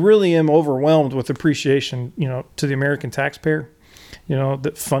I really am overwhelmed with appreciation, to the American taxpayer,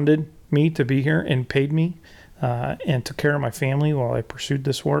 that funded me to be here and paid me and took care of my family while I pursued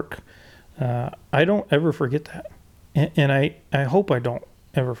this work. I don't ever forget that. And I hope I don't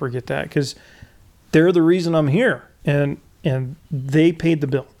ever forget that, because they're the reason I'm here, and they paid the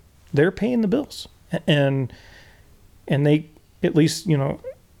bill. They're paying the bills, and they, at least,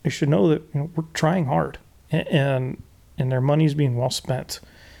 they should know that we're trying hard, and their money's being well spent.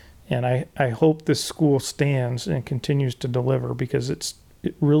 And I hope this school stands and continues to deliver, because it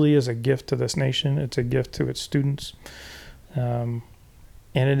really is a gift to this nation. It's a gift to its students, and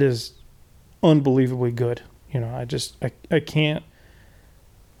it is unbelievably good. I can't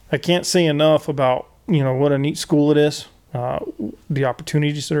say enough about what a neat school it is, the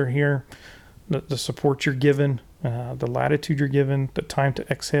opportunities that are here, the support you're given, the latitude you're given, the time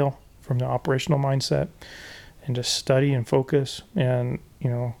to exhale from the operational mindset, and just study and focus, and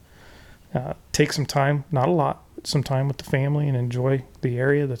take some time, not a lot, but some time with the family, and enjoy the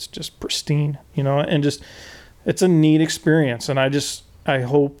area that's just pristine, and just, it's a neat experience. And I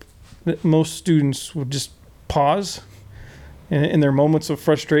hope that most students would just pause in their moments of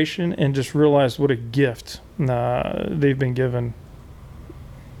frustration and just realize what a gift they've been given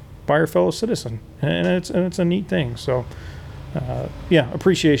by our fellow citizen, and it's a neat thing. So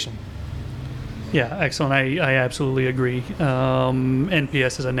appreciation. Yeah, excellent. I absolutely agree.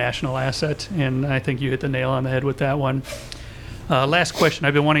 NPS is a national asset, and I think you hit the nail on the head with that one. Last question.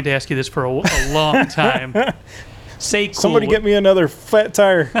 I've been wanting to ask you this for a long time. Say Cool Somebody Whip. get me another fat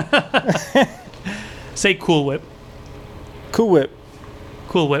tire. Say Cool Whip. Cool Whip.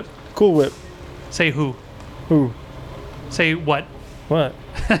 Cool Whip. Cool Whip. Say who. Who? Say what. What?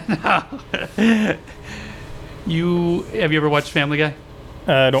 Have you ever watched Family Guy?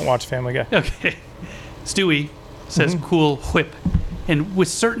 I don't watch Family Guy. Okay. Stewie says Cool Whip. And with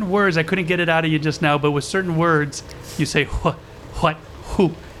certain words, I couldn't get it out of you just now, but with certain words, you say what, who,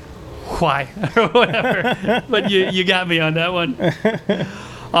 why, or whatever. But you got me on that one.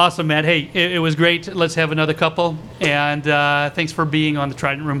 Awesome, man. Hey, it was great. Let's have another couple. And thanks for being on the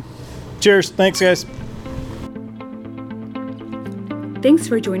Trident Room. Cheers. Thanks, guys. Thanks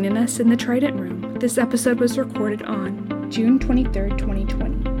for joining us in the Trident Room. This episode was recorded on June 23rd,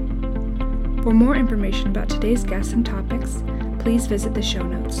 2020. For more information about today's guests and topics, please visit the show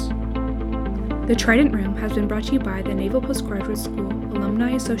notes. The Trident Room has been brought to you by the Naval Postgraduate School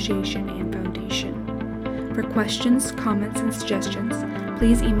Alumni Association and Foundation. For questions, comments, and suggestions,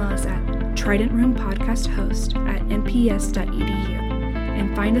 please email us at tridentroompodcasthost@nps.edu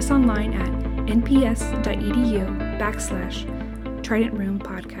and find us online at nps.edu/Trident Room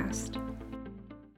Podcast.